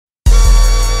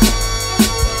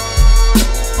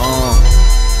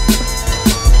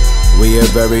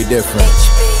are very different.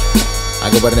 I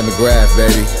go by the name of Grafh,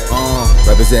 baby.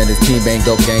 Representing this Team Bang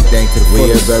Dope Gang thing to the fullest.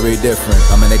 We are very different.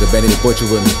 I'm a nigga Benny the Butcher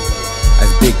with me.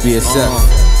 That's Big BSF.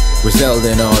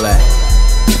 Griselda and all that.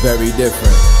 Very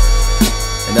different.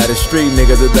 And now the street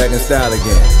niggas are back in style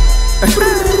again.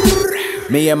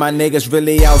 Me and my niggas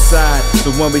really outside,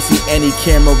 so when we see any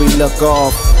camera we look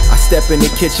off. I step in the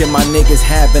kitchen, my niggas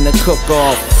having a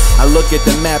cook-off. I look at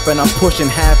the map and I'm pushing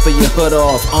half of your hood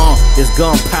off. There's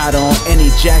gunpowder on any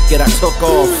jacket I took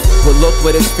off. But look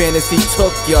where this fantasy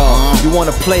took y'all. You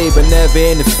wanna play but never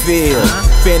in the field.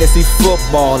 Fantasy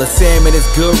football, the salmon is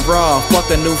good raw.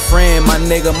 Fuck a new friend, my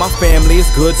nigga, my family is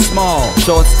good small.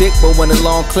 Short stick, but when a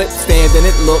long clip stands and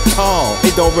it look tall.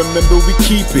 They don't remember we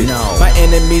keep it. My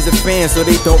enemies are fans, so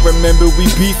they don't remember we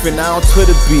beefing. I don't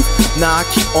Twitter beef. Nah, I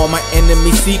keep all my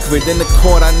enemies secret. In the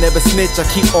court I never snitch, I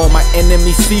keep all my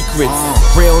enemies secret.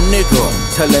 Real nigga,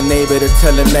 tell a neighbor to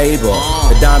tell a neighbor.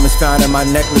 The diamonds found in my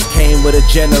necklace came with a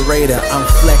generator. I'm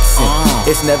flexing.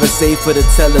 It's never safe for the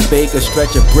teller baker.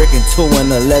 Stretch a brick into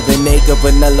an 11-acre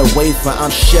vanilla wafer.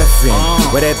 I'm chefing.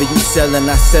 Whatever you selling,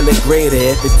 I sell it greater.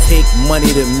 If it take money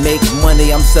to make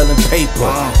money, I'm selling paper.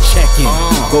 Checking.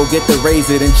 Go get the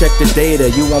razor and check the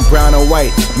data. You want brown or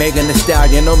white? Megan Thee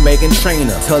Stallion or Megan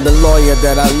Trainor. Tell the lawyer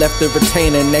that I left the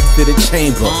retainer next to the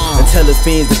chamber. And tell the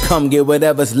fiends to come get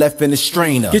whatever's left in the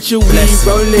strainer. Get your weed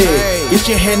rolling, get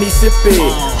your Henny sipping,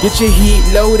 get your heat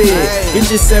loaded, get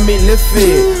your semi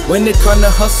lifted. When it come to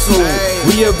hustle,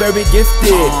 we are very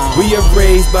gifted. We are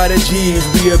raised by the G's,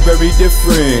 we are very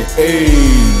different.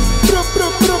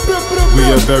 We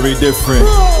are very different.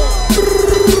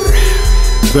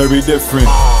 Very different.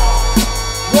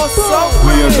 What's up?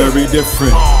 We are very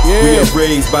different. We are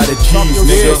raised by the G's,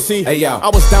 nigga. See, hey, yo. I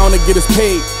was down to get us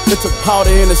paid. It took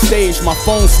powder in the stage. My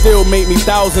phone still made me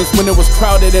thousands when it was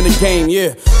crowded in the game.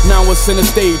 Yeah, now it's in the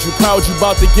stage. You proud you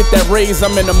about to get that raise?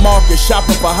 I'm in the market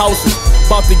shopping for houses.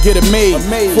 About to get it made.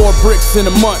 4 bricks in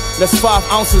a month. That's 5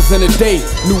 ounces in a day.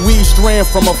 New weed strand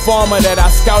from a farmer that I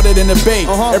scouted in the bay.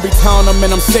 Every town I'm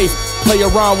in, I'm safe. Play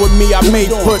around with me, I may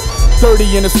put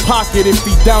 30 in his pocket if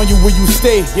he down you where you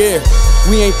stay. Yeah.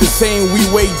 We ain't the same, we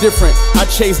way different. I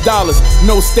chase dollars,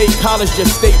 no state college,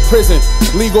 just state prison.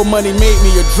 Legal money made me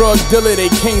a drug dealer,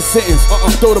 they can't sentence.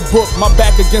 Throw the book, my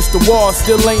back against the wall,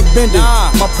 still ain't bending.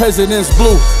 My president's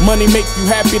blue, money make you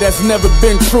happy, that's never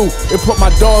been true. It put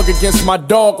my dog against my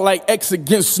dog like X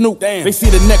against Snoop. They see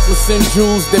the necklace and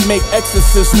jewels that make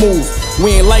exorcist moves.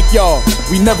 We ain't like y'all,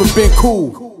 we never been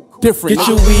cool. Different. Get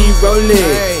your weed rolling,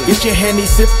 get your Henny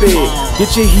sipping,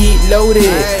 get your heat loaded,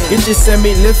 get your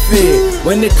semi lifted.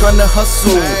 When it come to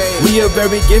hustle, we are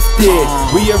very gifted.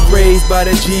 We are raised by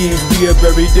the G's, we are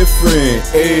very different.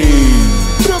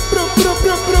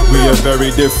 We are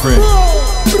very different.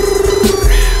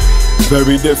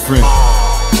 Very different.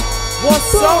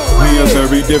 What's up? We are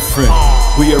very different.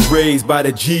 We are raised by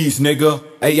the G's, nigga.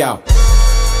 Hey, yo.